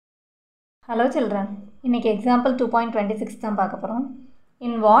Hello children, இன்னைக்கு example 2.26 தான் பார்க்க போறோம்.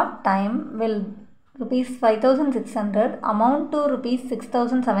 In what time will rupees 5600 amount to rupees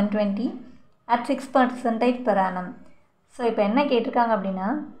 6720 at 6% per annum? So இப்போ என்ன கேட்டிருக்காங்க அப்படின்னா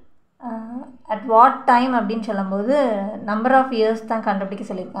at what time அப்படின்னு சொல்லும்போது number of years தான் கண்டுபிடிக்க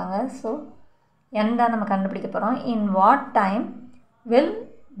சொல்லியிருக்காங்க. ஸோ n தான் நம்ம கண்டுபிடிக்க போகிறோம். In what time will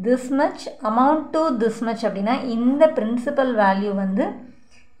this much amount to this much அப்படின்னா இந்த பிரின்சிபல் வேல்யூ வந்து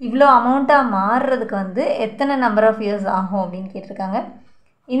இவ்வளோ அமௌண்ட்டாக மாறுறதுக்கு வந்து எத்தனை நம்பர் ஆஃப் இயர்ஸ் ஆகும் அப்படின்னு கேட்டிருக்காங்க.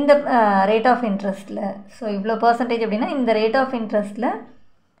 இந்த ரேட் ஆஃப் இன்ட்ரெஸ்ட்டில் ஸோ இவ்வளோ பர்சன்டேஜ் அப்படின்னா இந்த ரேட் ஆஃப் இன்ட்ரெஸ்ட்டில்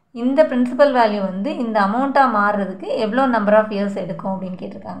இந்த பிரின்சிபல் வேல்யூ வந்து இந்த அமௌண்ட்டாக மாறுறதுக்கு எவ்வளோ நம்பர் ஆஃப் இயர்ஸ் எடுக்கும் அப்படின்னு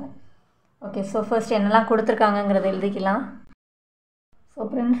கேட்டிருக்காங்க. ஓகே, ஸோ ஃபர்ஸ்ட் என்னெல்லாம் கொடுத்துருக்காங்கங்கிறத எழுதிக்கலாம். ஸோ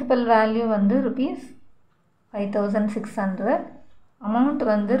பிரின்சிபல் வேல்யூ வந்து rupees 5600, அமௌண்ட்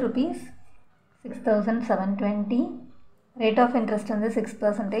வந்து rupees 6720, ரேட் ஆஃப் இன்ட்ரெஸ்ட் வந்து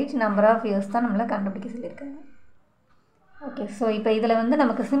 6%, நம்பர் ஆஃப் இயர்ஸ் தான் நம்மளை கண்டுபிடிக்க சொல்லியிருக்காங்க. ஓகே, ஸோ இப்போ இதில் வந்து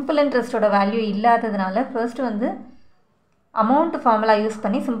நமக்கு சிம்பிள் இன்ட்ரெஸ்ட்டோட வேல்யூ இல்லாததுனால ஃபர்ஸ்ட் வந்து அமௌண்ட் ஃபார்முலா யூஸ்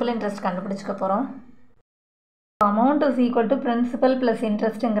பண்ணி சிம்பிள் இன்ட்ரெஸ்ட் கண்டுபிடிச்சிக்க போகிறோம். Amount is equal to principal plus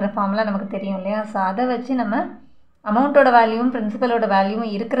இன்ட்ரெஸ்ட்டுங்கிற formula நமக்கு தெரியும் இல்லையா? ஸோ அதை வச்சு நம்ம அமௌண்ட்டோட வேல்யூவும் பிரின்சிபலோட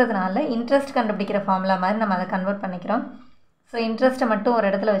வேல்யூவும் இருக்கிறதுனால இன்ட்ரெஸ்ட் கண்டுபிடிக்கிற ஃபார்முலா மாதிரி நம்ம அதை கன்வெர்ட் பண்ணிக்கிறோம். ஸோ இன்ட்ரெஸ்ட்டை மட்டும் ஒரு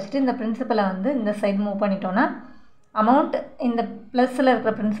இடத்துல வச்சுட்டு இந்த பிரின்சிபலை வந்து இந்த சைடு மூவ் பண்ணிட்டோன்னா அமௌண்ட் இந்த ப்ளஸில்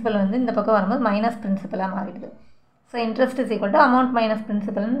இருக்கிற பிரின்சிபல் வந்து இந்த பக்கம் வரும்போது மைனஸ் பிரின்சிபலாக மாறிடுது. So interest is equal to amount minus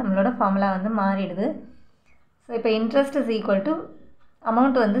பிரின்சிபல்னு நம்மளோட ஃபார்முலா வந்து மாறிடுது. ஸோ இப்போ interest is equal to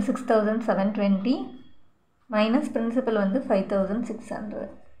amount வந்து 6720 மைனஸ் பிரின்சிபல் வந்து 5600.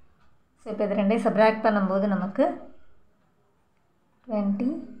 ஸோ இப்போ இது ரெண்டையும் சப்ராக்ட் பண்ணும்போது நமக்கு 20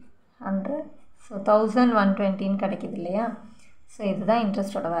 ஸோ 1120 கிடைக்கிது இல்லையா? ஸோ இதுதான்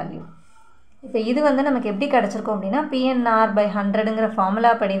இன்ட்ரெஸ்ட்டோட வேல்யூ. இப்போ இது வந்து நமக்கு எப்படி கிடச்சிருக்கோம் அப்படின்னா PNR/100ங்கிற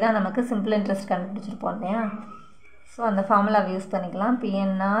ஃபார்முலா படி தான் நமக்கு சிம்பிள் இன்ட்ரெஸ்ட் கண்டுபிடிச்சிருப்போம் இல்லையா? ஸோ அந்த ஃபார்முலாவை யூஸ் பண்ணிக்கலாம்.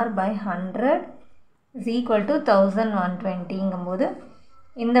 PNR/100 இஸ் ஈக்குவல் டு 1120ங்கும்போது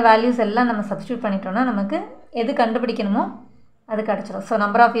இந்த வேல்யூஸ் எல்லாம் நம்ம சப்ஸ்டியூட் பண்ணிட்டோம்னா நமக்கு எது கண்டுபிடிக்கணுமோ அது கிடச்சிடும். ஸோ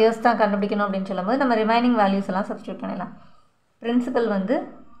நம்பர் ஆஃப் இயர்ஸ் தான் கண்டுபிடிக்கணும் அப்படின்னு சொல்லும்போது நம்ம ரிமைனிங் வேல்யூஸ் எல்லாம் சப்ஸ்டியூட் பண்ணிடலாம். பிரின்சிபல் வந்து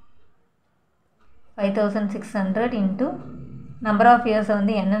 5600 இன்ட்டு நம்பர் ஆஃப் இயர்ஸை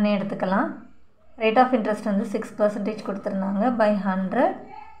வந்து என்னென்னு எடுத்துக்கலாம். ரேட் ஆஃப் இன்ட்ரெஸ்ட் வந்து 6% கொடுத்துருந்தாங்க by 100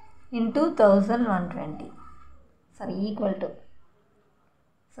 into 1120 sorry equal to.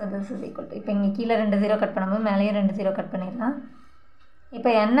 So this is equal to இப்போ இங்கே கீழே 2 0 கட் பண்ணும்போது மேலேயே 2 0 கட் பண்ணிடலாம். இப்போ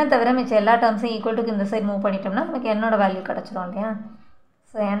என்ன தவிர மிச்சம் எல்லா டேர்ம்ஸையும் ஈக்குவல் டுக்கு இந்த சைடு மூவ் பண்ணிட்டோம்னா நமக்கு என்னோட வேல்யூ கிடச்சிரும் இல்லையா?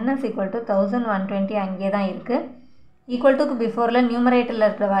 So n is equal to 1120 அங்கே தான் இருக்குது. ஈக்குவல் டுக்கு பிஃபோரில் நியூமரேட்டரில்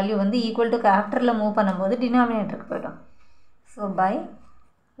இருக்கிற வேல்யூ வந்து ஈக்குவல் டுக்கு ஆஃப்டரில் மூவ் பண்ணும்போது டினாமினேட்டருக்கு போய்டும். ஸோ பை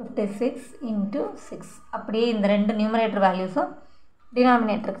 56 இன்ட்டு 6 அப்படியே இந்த ரெண்டு நியூமரேட்டர் வேல்யூஸும்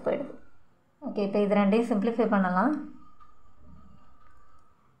டினாமினேட்டருக்கு போயிடுது. ஓகே, இப்போ இது ரெண்டையும் சிம்பிளிஃபை பண்ணலாம்.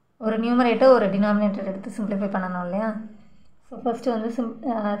 ஒரு நியூமரேட்டர் ஒரு டினாமினேட்டர் எடுத்து சிம்பிளிஃபை பண்ணணும் இல்லையா? ஸோ ஃபஸ்ட்டு வந்து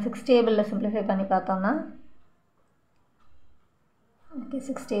 6 டேபிளில் சிம்பிளிஃபை பண்ணி பார்த்தோம்னா ஓகே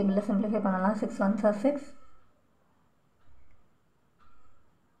 6 டேபிளில் சிம்பிளிஃபை பண்ணலாம். 6 1s are 6,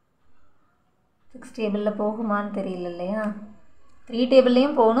 6 டேபிளில் போகுமான்னு தெரியல இல்லையா? 3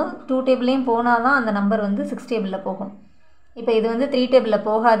 டேபிள்லேயும் போகணும், 2 டேபிள்லேயும் போனால் தான் அந்த நம்பர் வந்து 6 டேபிளில் போகும். இப்போ இது வந்து 3 டேபிளில்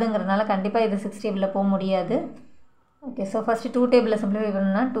போகாதுங்கிறதுனால கண்டிப்பாக இது 6 டேபிளில் போக முடியாது. ஓகே, ஸோ ஃபஸ்ட்டு 2 டேபிளில் சிம்பிளிஃபை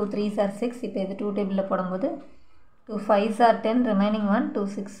பண்ணணும்னா 2 3s are 6. இப்போ இது 2 டேபிளில் போடும்போது 2 5s are 10, remaining 1, 2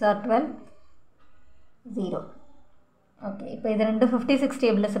 6s are 12, 0. Okay, இப்போ இது ரெண்டு 56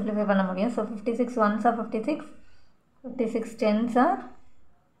 டேபிளில் சிம்பிளிஃபை பண்ண முடியும். So 56 1s are 56, 56 10s are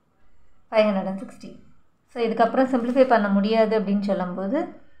 560. So இதுக்கப்புறம் சிம்பிளிஃபை பண்ண முடியாது அப்படின்னு சொல்லும்போது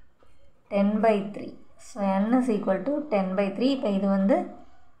 10/3. So n is equal to 10/3. இப்போ இது வந்து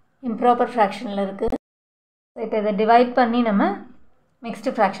இம்ப்ராப்பர் ஃப்ராக்ஷனில் இருக்குது. ஸோ இப்போ இதை டிவைட் பண்ணி நம்ம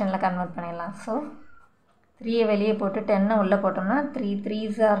மிக்ஸ்டு ஃப்ராக்ஷனில் கன்வெர்ட் பண்ணிடலாம். ஸோ 3 வெளியே போட்டு 10 உள்ளே போட்டோம்னா 3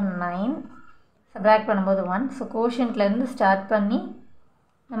 3s are 9, சப்ராக்ட் பண்ணும்போது 1. ஸோ கோஷன்ட்லேருந்து ஸ்டார்ட் பண்ணி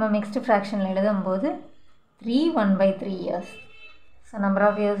நம்ம மிக்ஸ்டு ஃப்ராக்ஷனில் எழுதும்போது 3 1/3 years. So number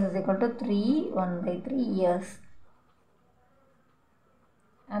of years is equal to 3 1/3 years,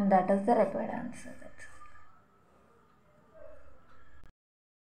 and that is the required answer.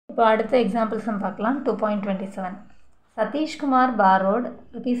 இப்போ அடுத்த எக்ஸாம்பிள்ஸ் பார்க்கலாம். 2.27 Satish Kumar borrowed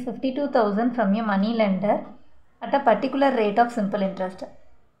rupees 52,000 from a money lender at a particular rate of simple interest.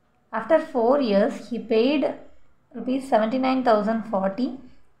 After 4 years he paid rupees 79,040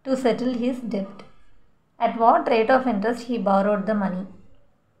 to settle his debt. At what rate of interest he borrowed the money?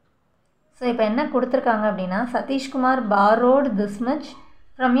 So இப்போ என்ன கொடுத்துருக்காங்க அப்படின்னா Satishkumar borrowed this much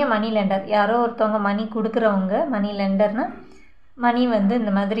from a money lender. யாரோ ஒருத்தவங்க மணி கொடுக்குறவங்க, மணி லெண்டர்னால் மணி வந்து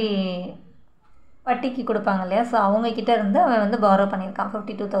இந்த மாதிரி வட்டிக்கு கொடுப்பாங்க இல்லையா, ஸோ அவங்கக்கிட்ட இருந்து அவன் வந்து பாரோ பண்ணியிருக்கான்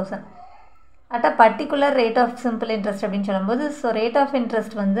 52,000 at a particular rate of simple interest அப்படின்னு சொல்லும்போது, ஸோ ரேட் ஆஃப்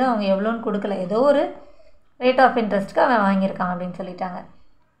இன்ட்ரெஸ்ட் வந்து அவங்க எவ்வளோன்னு கொடுக்கல, ஏதோ ஒரு ரேட் ஆஃப் இன்ட்ரெஸ்ட்டுக்கு அவன் வாங்கியிருக்கான் அப்படின்னு சொல்லிட்டாங்க.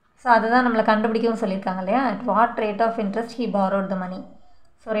 ஸோ அதுதான் நம்மளை கண்டுபிடிக்கவும் சொல்லியிருக்காங்க இல்லையா, at what rate of interest he borrowed the money.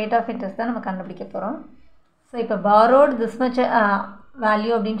 So rate of interest தான் நம்ம கண்டுபிடிக்க போகிறோம். ஸோ இப்போ borrowed this much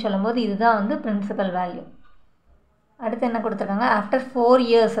வேல்யூ அப்படின்னு சொல்லும்போது இதுதான் வந்து பிரின்சிபல் வேல்யூ. அடுத்து என்ன கொடுத்துருக்காங்க, ஆஃப்டர் 4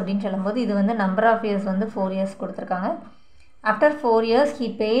 years அப்படின்னு சொல்லும்போது இது வந்து நம்பர் ஆஃப் இயர்ஸ் வந்து 4 years கொடுத்துருக்காங்க. After 4 years he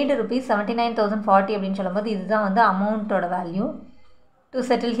paid rupees 79,040 அப்படின்னு சொல்லும்போது இதுதான் வந்து அமௌண்ட்டோட value to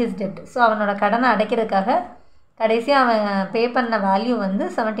settle his dead. So அவனோட கடனை அடைக்கிறதுக்காக கடைசியாக அவன் பே பண்ண வேல்யூ வந்து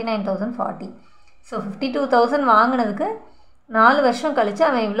 79,040. ஸோ 52,000 வாங்கினதுக்கு 4 வருஷம் கழித்து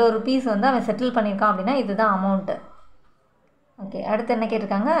அவன் இவ்வளோ ருபீஸ் வந்து அவன் செட்டில் பண்ணியிருக்கான் அப்படின்னா இதுதான் அமௌண்ட்டு. ஓகே, அடுத்து என்ன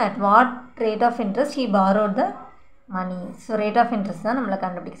கேட்டிருக்காங்க, at what rate of interest he borrowed the money. So rate of interest தான் நம்மளை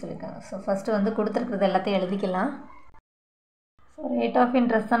கண்டுபிடிக்க சொல்லியிருக்காங்க. ஸோ ஃபஸ்ட்டு வந்து கொடுத்துருக்குறது எல்லாத்தையும் எழுதிக்கலாம். ஸோ ரேட் ஆஃப்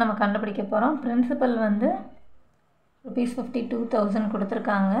இன்ட்ரெஸ்ட் தான் நம்ம கண்டுபிடிக்க போகிறோம். பிரின்சிபல் வந்து ருபீஸ் 52,000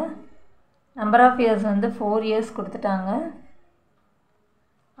 கொடுத்துருக்காங்க. நம்பர் ஆஃப் இயர்ஸ் வந்து 4 years கொடுத்துட்டாங்க.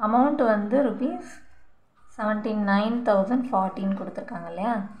 அமௌண்ட் வந்து ருபீஸ் 79,014 கொடுத்துருக்காங்க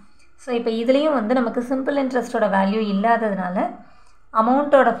இல்லையா. ஸோ இப்போ இதுலேயும் வந்து நமக்கு சிம்பிள் இன்ட்ரெஸ்ட்டோட வேல்யூ இல்லாததுனால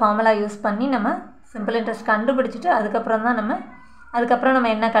அமௌண்ட்டோட ஃபார்முலா யூஸ் பண்ணி நம்ம சிம்பிள் இன்ட்ரெஸ்ட் கண்டுபிடிச்சிட்டு அதுக்கப்புறம் நம்ம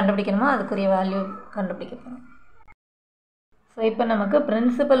என்ன கண்டுபிடிக்கணுமோ அதுக்குரிய வேல்யூ கண்டுபிடிக்க போகிறோம். ஸோ இப்போ நமக்கு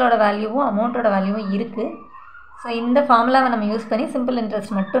பிரின்சிபலோட வேல்யூவும் அமௌண்ட்டோட வேல்யூவும் இருக்குது. ஸோ இந்த ஃபார்முலாவை நம்ம யூஸ் பண்ணி சிம்பிள்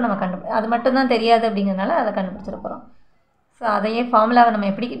இன்ட்ரெஸ்ட் மட்டும் நம்ம அது மட்டும் தான் தெரியாது அப்படிங்கிறதுனால அதை கண்டுபிடிச்சிட போகிறோம். ஸோ அதையே ஃபார்முலாவை நம்ம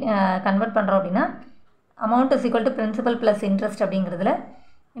எப்படி கன்வெர்ட் பண்ணுறோம் அப்படின்னா, amount is equal to principal plus interest அப்படிங்கிறதுல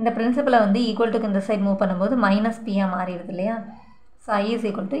இந்த பிரின்சிபலை வந்து ஈக்குவல் டுக்கு இந்த சைட் மூவ் பண்ணும்போது மைனஸ் பியாக மாறிடுது இல்லையா. So I is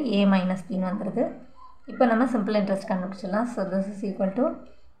equal to A minus பின்னு வந்துடுது. இப்போ நம்ம சிம்பிள் இன்ட்ரெஸ்ட் கண்டுபிடிச்சிடலாம். So this is equal to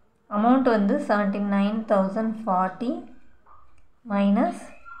amount வந்து 79,040 மைனஸ்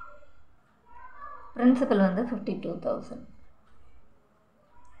பிரின்சிபல் வந்து 52,000.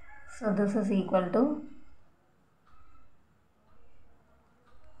 So this is equal to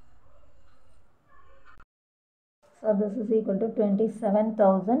so this is equal to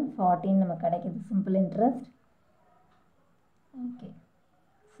 27,014 நமக்கு கிடைக்கிது சிம்பிள் இன்ட்ரெஸ்ட். ஓகே,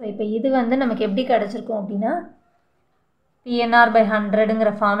 ஸோ இப்போ இது வந்து நமக்கு எப்படி கிடச்சிருக்கும் அப்படின்னா PNR by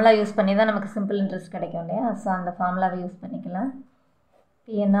 100ங்கிற ஃபார்முலா யூஸ் பண்ணி தான் நமக்கு சிம்பிள் இன்ட்ரெஸ்ட் கிடைக்கும் இல்லையா. ஸோ அந்த ஃபார்முலாவை யூஸ் பண்ணிக்கலாம்.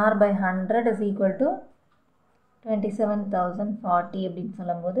 PNR by 100 is equal to 27,040 அப்படின்னு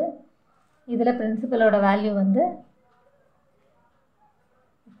சொல்லும்போது இதில் பிரின்சிபலோட வேல்யூ வந்து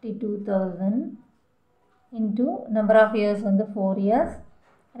 52,000 இன்ட்டு நம்பர் ஆஃப் இயர்ஸ் வந்து 4 years.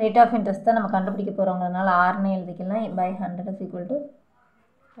 ரேட் ஆஃப் இன்ட்ரெஸ்ட் தான் நம்ம கண்டுபிடிக்க போகிறோங்கிறதுனால 6ன்னு எழுதிக்கலாம். by 100 is equal to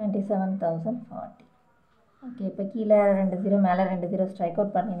 27,040. Okay, இப்போ கீழே 2 0 மேலே 2 0 ஸ்ட்ரைக்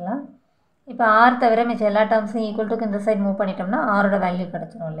அவுட் பண்ணிடலாம். இப்போ ஆர் தவிர மிச்சம் எல்லா டேர்ம்ஸையும் ஈக்குவல் டுக்கு இந்த சைட் மூவ் பண்ணிட்டோம்னா ஆரோட வேல்யூ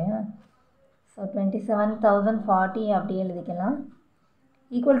கிடச்சிரும் இல்லையா. ஸோ 27,040 அப்படி எழுதிக்கலாம்.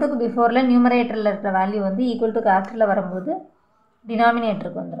 ஈக்குவல் டுக்கு பிஃபோரில் நியூமரேட்டரில் இருக்கிற வேல்யூ வந்து ஈக்குவல் டுக்கு ஆஃப்டரில் வரும்போது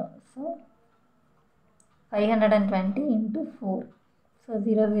டினாமினேட்டருக்கு வந்துடும். So 520 into 4. ஸோ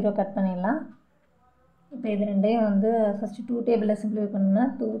 0 0 கட் பண்ணிடலாம். இப்போ இது ரெண்டையும் வந்து ஃபஸ்ட்டு 2 டேபிளில் சிம்பிளிஃபை பண்ணோம்னா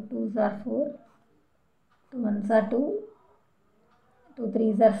 2 2s are 4, 2 1s are 2, 2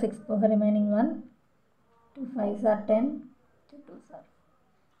 3s are 6 போக remaining 1, 2 5s are 10, 2 2s are.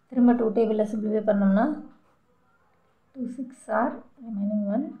 திரும்ப 2 டேபிளில் சிம்பிளிஃபை பண்ணோம்னா 2 6s are remaining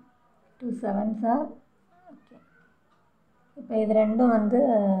 1, 2 7s are. Okay, இப்போ இது ரெண்டும் வந்து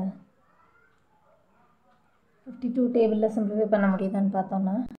 52 டேபிளில் சிம்பிளிஃபை பண்ண முடியுதான்னு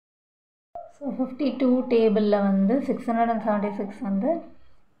பார்த்தோம்னா, ஸோ 52 டேபிளில் வந்து 676 வந்து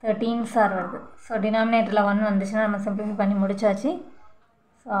 13s are வருது. ஸோ டினாமினேட்டரில் 1 வந்துச்சுன்னா நம்ம சிம்பிளிஃபை பண்ணி முடிச்சாச்சு.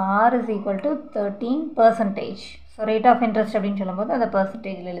 So R is equal to 13%. So rate of interest அப்படின்னு சொல்லும்போது அதை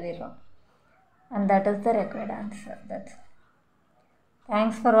பர்சன்டேஜில் எழுதிடுறோம். And that is the required answer. That's.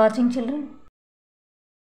 Thanks for watching, children.